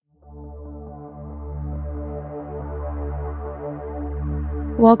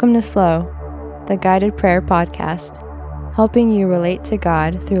Welcome to Slow, the guided prayer podcast, helping you relate to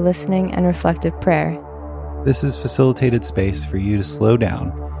God through listening and reflective prayer. This is facilitated space for you to slow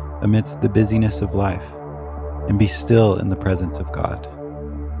down amidst the busyness of life and be still in the presence of God.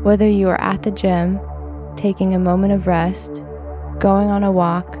 Whether you are at the gym, taking a moment of rest, going on a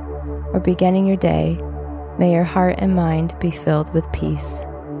walk, or beginning your day, may your heart and mind be filled with peace.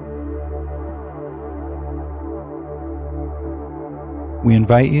 We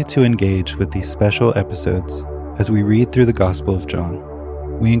invite you to engage with these special episodes as we read through the Gospel of John.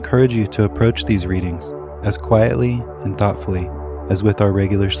 We encourage you to approach these readings as quietly and thoughtfully as with our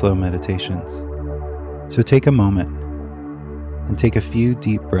regular slow meditations. So take a moment and take a few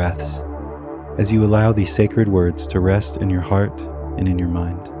deep breaths as you allow these sacred words to rest in your heart and in your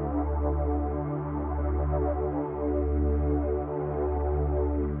mind.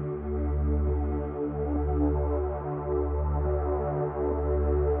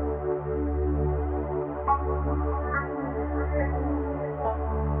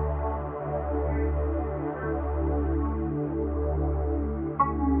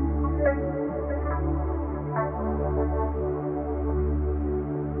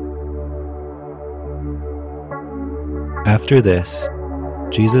 After this,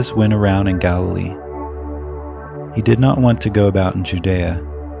 Jesus went around in Galilee. He did not want to go about in Judea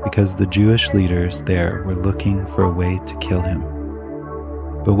because the Jewish leaders there were looking for a way to kill him.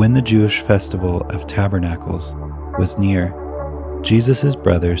 But when the Jewish festival of Tabernacles was near, Jesus'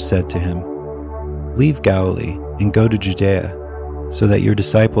 brothers said to him, "Leave Galilee and go to Judea, so that your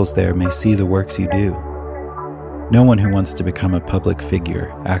disciples there may see the works you do. No one who wants to become a public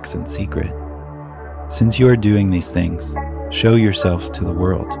figure acts in secret. Since you are doing these things, show yourself to the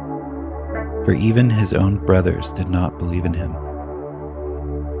world." For even his own brothers did not believe in him.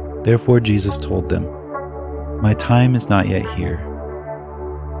 Therefore Jesus told them, "My time is not yet here.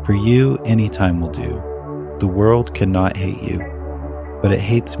 For you, any time will do. The world cannot hate you, but it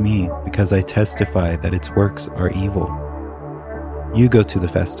hates me because I testify that its works are evil. You go to the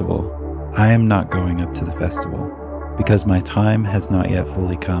festival. I am not going up to the festival, because my time has not yet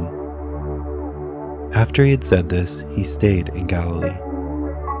fully come." After he had said this, he stayed in Galilee.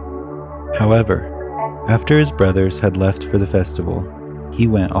 However, after his brothers had left for the festival, he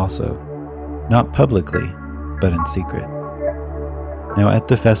went also, not publicly, but in secret. Now at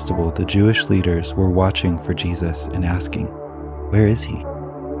the festival, the Jewish leaders were watching for Jesus and asking, "Where is he?"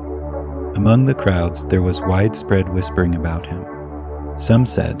 Among the crowds, there was widespread whispering about him. Some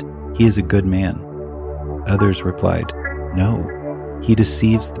said, "He is a good man." Others replied, "No, he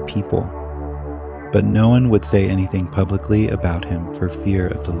deceives the people." But no one would say anything publicly about him for fear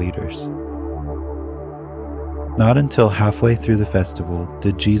of the leaders. Not until halfway through the festival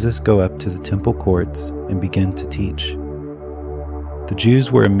did Jesus go up to the temple courts and begin to teach. The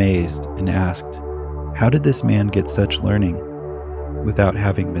Jews were amazed and asked, "How did this man get such learning without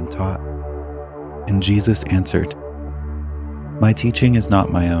having been taught?" And Jesus answered, "My teaching is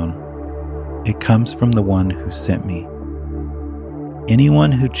not my own. It comes from the one who sent me.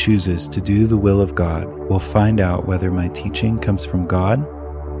 Anyone who chooses to do the will of God will find out whether my teaching comes from God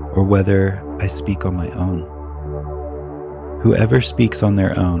or whether I speak on my own. Whoever speaks on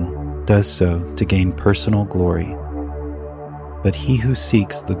their own does so to gain personal glory. But he who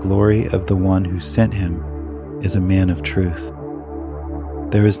seeks the glory of the one who sent him is a man of truth.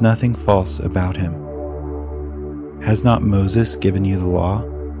 There is nothing false about him. Has not Moses given you the law?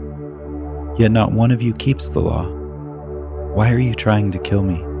 Yet not one of you keeps the law. Why are you trying to kill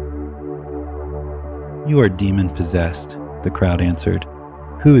me?" "You are demon-possessed," the crowd answered.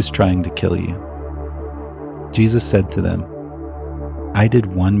 "Who is trying to kill you?" Jesus said to them, "I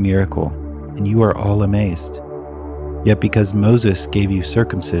did one miracle, and you are all amazed. Yet because Moses gave you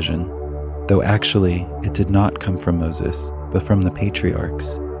circumcision, though actually it did not come from Moses, but from the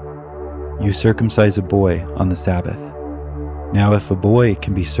patriarchs, you circumcise a boy on the Sabbath. Now if a boy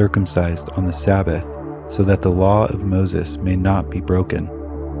can be circumcised on the Sabbath, so that the law of Moses may not be broken,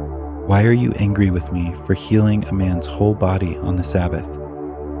 why are you angry with me for healing a man's whole body on the Sabbath?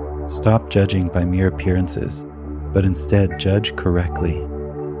 Stop judging by mere appearances, but instead judge correctly."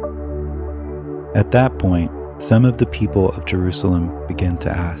 At that point, some of the people of Jerusalem began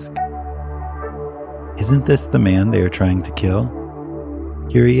to ask, "Isn't this the man they are trying to kill?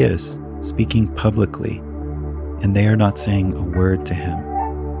 Here he is, speaking publicly, and they are not saying a word to him.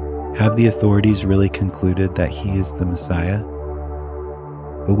 Have the authorities really concluded that he is the Messiah?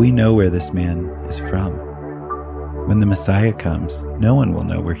 But we know where this man is from. When the Messiah comes, no one will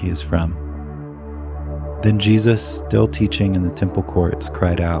know where he is from." Then Jesus, still teaching in the temple courts,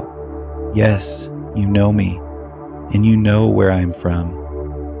 cried out, "Yes, you know me, and you know where I am from.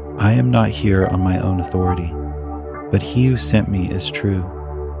 I am not here on my own authority, but he who sent me is true.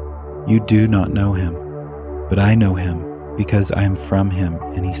 You do not know him, but I know him because I am from him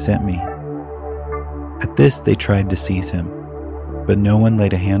and he sent me." At this they tried to seize him, but no one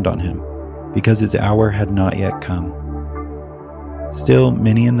laid a hand on him, because his hour had not yet come. Still,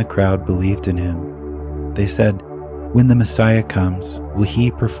 many in the crowd believed in him. They said, "When the Messiah comes, will he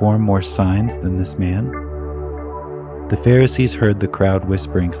perform more signs than this man?" The Pharisees heard the crowd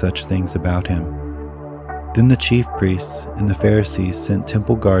whispering such things about him. Then the chief priests and the Pharisees sent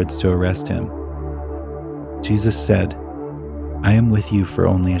temple guards to arrest him. Jesus said, "I am with you for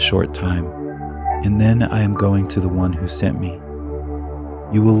only a short time, and then I am going to the one who sent me.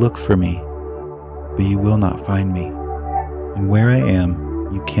 You will look for me, but you will not find me, and where I am,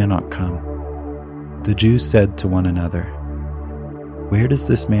 you cannot come." The Jews said to one another, "Where does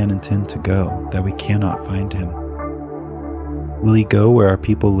this man intend to go that we cannot find him? Will he go where our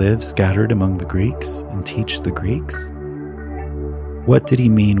people live, scattered among the Greeks, and teach the Greeks? What did he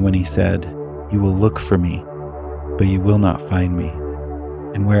mean when he said, 'You will look for me, but you will not find me,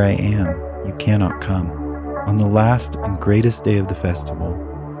 and where I am, you cannot come'?" On the last and greatest day of the festival,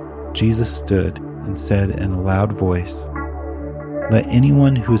 Jesus stood and said in a loud voice, "Let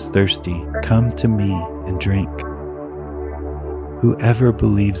anyone who is thirsty come to me and drink. Whoever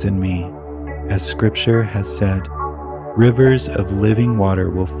believes in me, as Scripture has said, rivers of living water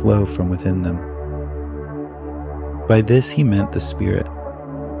will flow from within them." By this he meant the Spirit,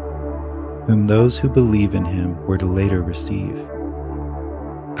 whom those who believe in him were to later receive.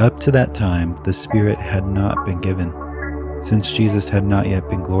 Up to that time, the Spirit had not been given, since Jesus had not yet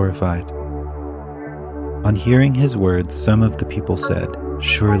been glorified. On hearing his words, some of the people said,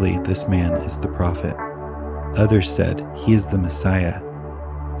 "Surely this man is the prophet." Others said, "He is the Messiah."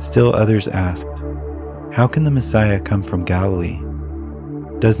 Still others asked, "How can the Messiah come from Galilee?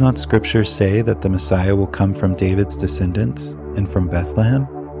 Does not Scripture say that the Messiah will come from David's descendants and from Bethlehem,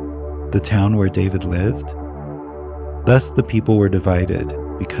 the town where David lived?" Thus the people were divided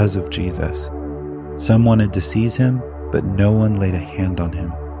because of Jesus. Some wanted to seize him, but no one laid a hand on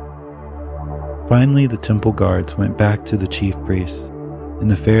him. Finally, the temple guards went back to the chief priests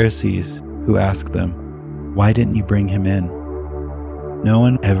and the Pharisees, who asked them, "Why didn't you bring him in?" "No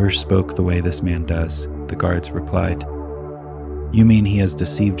one ever spoke the way this man does," the guards replied. "You mean he has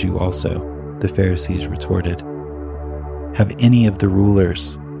deceived you also?" the Pharisees retorted. "Have any of the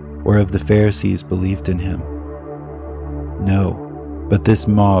rulers or of the Pharisees believed in him?" "No, but this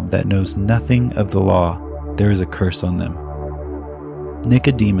mob that knows nothing of the law, there is a curse on them."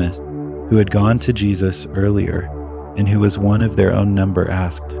 Nicodemus, who had gone to Jesus earlier and who was one of their own number,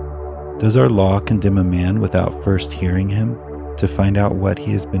 asked, "Does our law condemn a man without first hearing him to find out what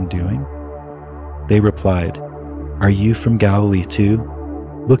he has been doing?" They replied, "Are you from Galilee too?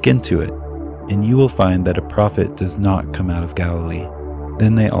 Look into it, and you will find that a prophet does not come out of Galilee."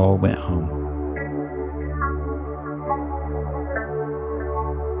 Then they all went home.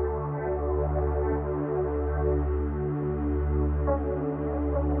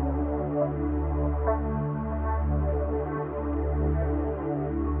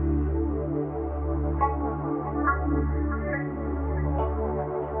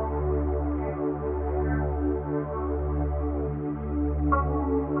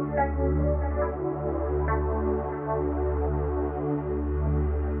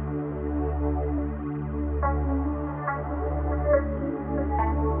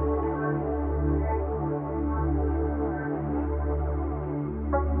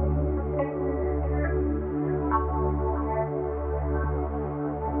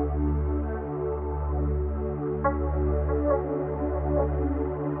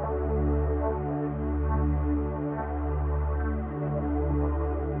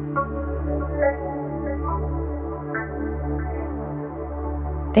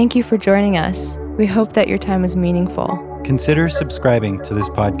 Thank you for joining us. We hope that your time was meaningful. Consider subscribing to this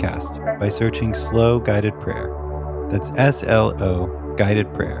podcast by searching Slow Guided Prayer. That's SLO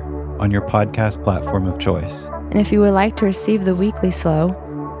Guided Prayer on your podcast platform of choice. And if you would like to receive the weekly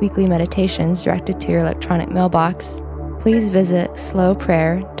meditations directed to your electronic mailbox, please visit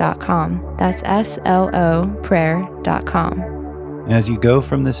slowprayer.com. That's SLOprayer.com. And as you go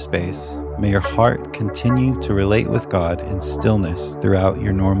from this space, may your heart continue to relate with God in stillness throughout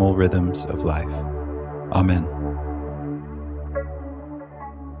your normal rhythms of life. Amen.